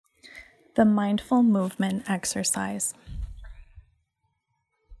The mindful movement exercise.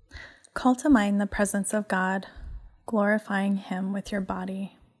 Call to mind the presence of God, glorifying Him with your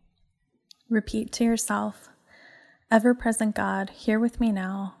body. Repeat to yourself, ever-present God, here with me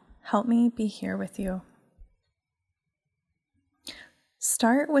now, help me be here with you.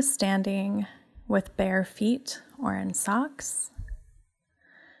 Start with standing with bare feet or in socks,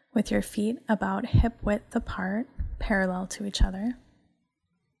 with your feet about hip width apart, parallel to each other.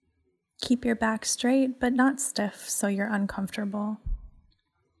 Keep your back straight but not stiff so you're uncomfortable.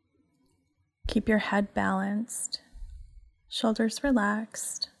 Keep your head balanced, shoulders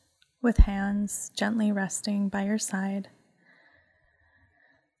relaxed, with hands gently resting by your side.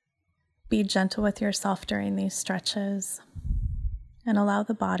 Be gentle with yourself during these stretches and allow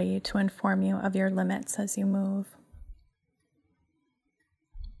the body to inform you of your limits as you move.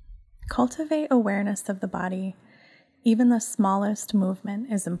 Cultivate awareness of the body. Even the smallest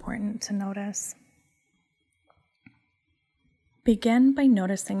movement is important to notice. Begin by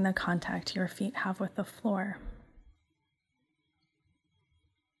noticing the contact your feet have with the floor.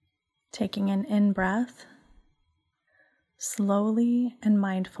 Taking an in-breath, slowly and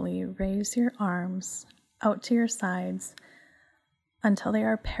mindfully raise your arms out to your sides until they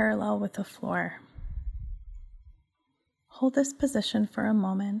are parallel with the floor. Hold this position for a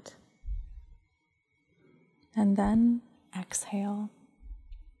moment, and then exhale.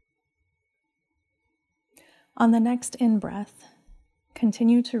 On the next in-breath,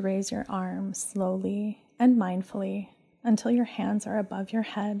 continue to raise your arms slowly and mindfully until your hands are above your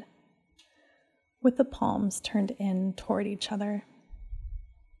head, with the palms turned in toward each other.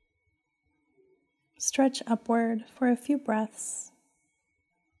 Stretch upward for a few breaths,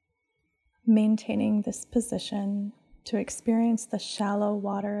 maintaining this position to experience the shallow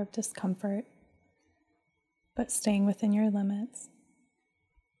water of discomfort, but staying within your limits.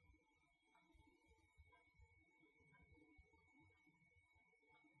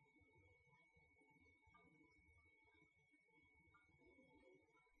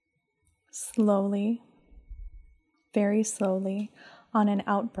 Slowly, very slowly, on an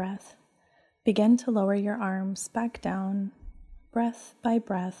out breath, begin to lower your arms back down, breath by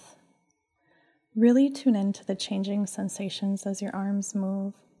breath. Really tune into the changing sensations as your arms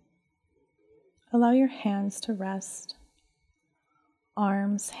move. Allow your hands to rest,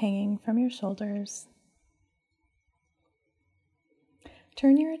 arms hanging from your shoulders.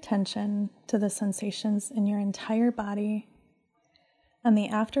 Turn your attention to the sensations in your entire body and the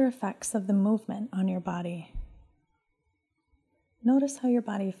after effects of the movement on your body. Notice how your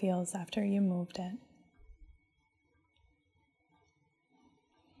body feels after you moved it.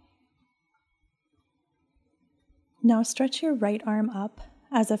 Now stretch your right arm up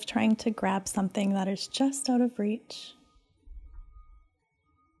as if trying to grab something that is just out of reach.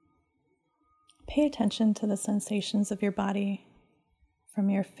 Pay attention to the sensations of your body, from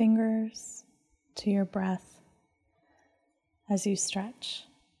your fingers to your breath as you stretch.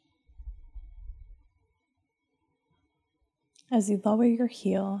 As you lower your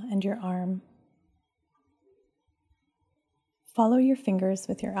heel and your arm, follow your fingers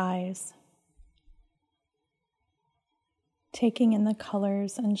with your eyes, taking in the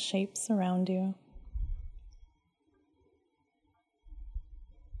colors and shapes around you.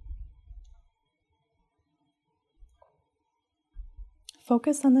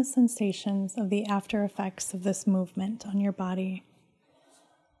 Focus on the sensations of the after effects of this movement on your body.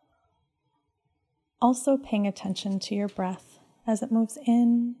 Also paying attention to your breath as it moves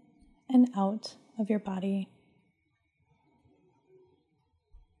in and out of your body.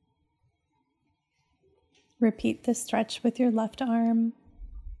 Repeat this stretch with your left arm,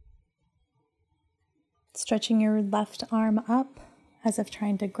 stretching your left arm up as if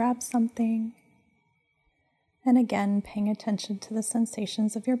trying to grab something, and again paying attention to the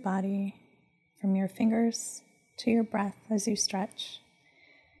sensations of your body, from your fingers to your breath as you stretch.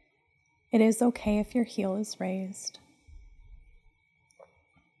 It is okay if your heel is raised.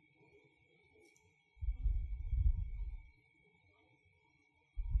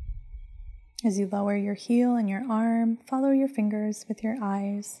 As you lower your heel and your arm, follow your fingers with your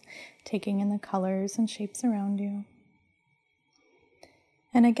eyes, taking in the colors and shapes around you.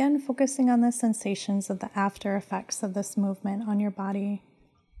 And again, focusing on the sensations of the after effects of this movement on your body.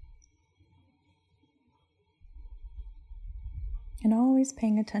 And always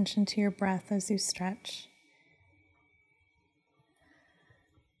paying attention to your breath as you stretch.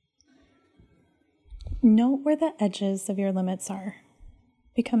 Note where the edges of your limits are,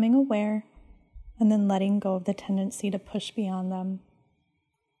 becoming aware and then letting go of the tendency to push beyond them.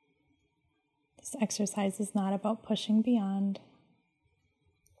 This exercise is not about pushing beyond.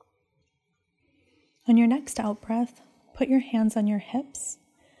 On your next out breath, put your hands on your hips,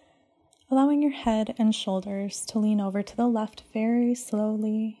 allowing your head and shoulders to lean over to the left very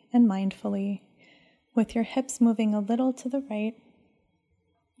slowly and mindfully. With your hips moving a little to the right,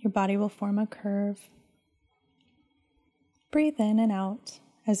 your body will form a curve. Breathe in and out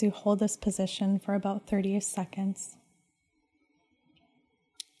as you hold this position for about 30 seconds.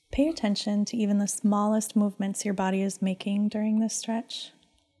 Pay attention to even the smallest movements your body is making during this stretch,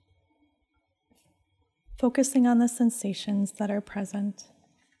 focusing on the sensations that are present.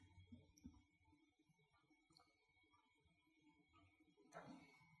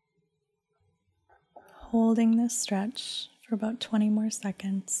 Holding this stretch for about 20 more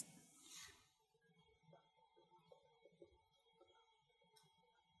seconds.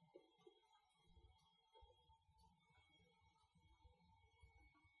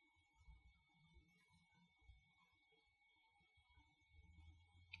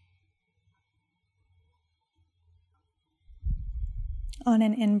 On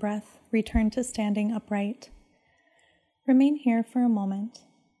an in-breath, return to standing upright. Remain here for a moment.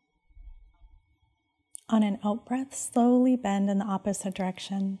 On an out-breath, slowly bend in the opposite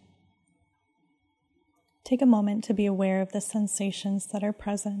direction. Take a moment to be aware of the sensations that are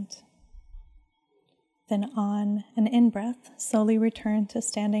present. Then on an in-breath, slowly return to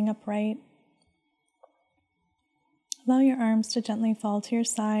standing upright. Allow your arms to gently fall to your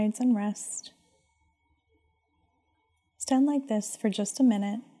sides and rest. Stand like this for just a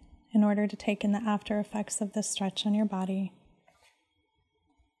minute in order to take in the after effects of this stretch on your body.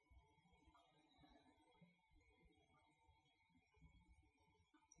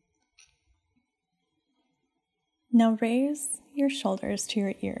 Now raise your shoulders to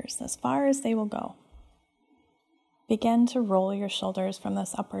your ears as far as they will go. Begin to roll your shoulders from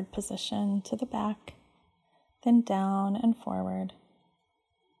this upward position to the back, then down and forward.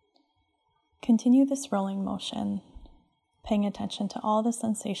 Continue this rolling motion, paying attention to all the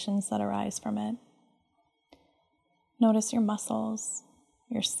sensations that arise from it. Notice your muscles,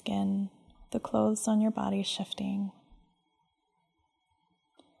 your skin, the clothes on your body shifting.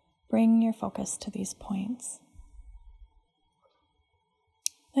 Bring your focus to these points.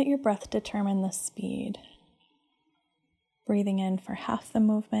 Let your breath determine the speed. Breathing in for half the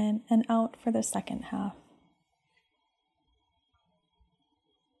movement and out for the second half.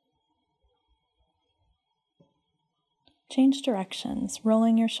 Change directions,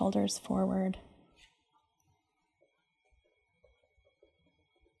 rolling your shoulders forward.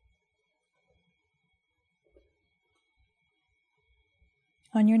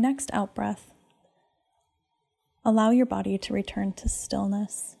 On your next out breath, allow your body to return to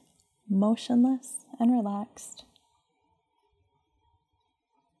stillness, motionless and relaxed.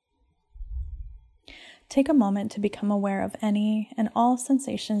 Take a moment to become aware of any and all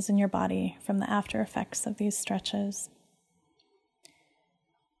sensations in your body from the after effects of these stretches.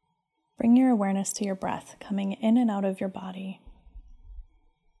 Bring your awareness to your breath coming in and out of your body.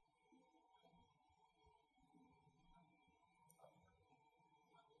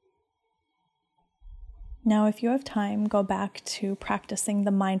 Now, if you have time, go back to practicing the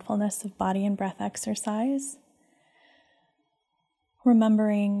mindfulness of body and breath exercise,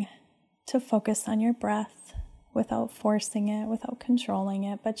 remembering to focus on your breath without forcing it, without controlling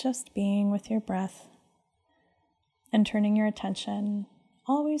it, but just being with your breath and turning your attention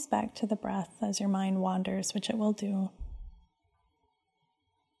always back to the breath as your mind wanders, which it will do.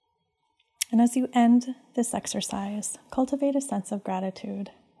 And as you end this exercise, cultivate a sense of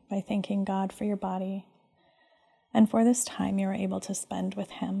gratitude by thanking God for your body and for this time you are able to spend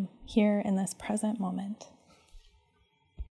with Him here in this present moment.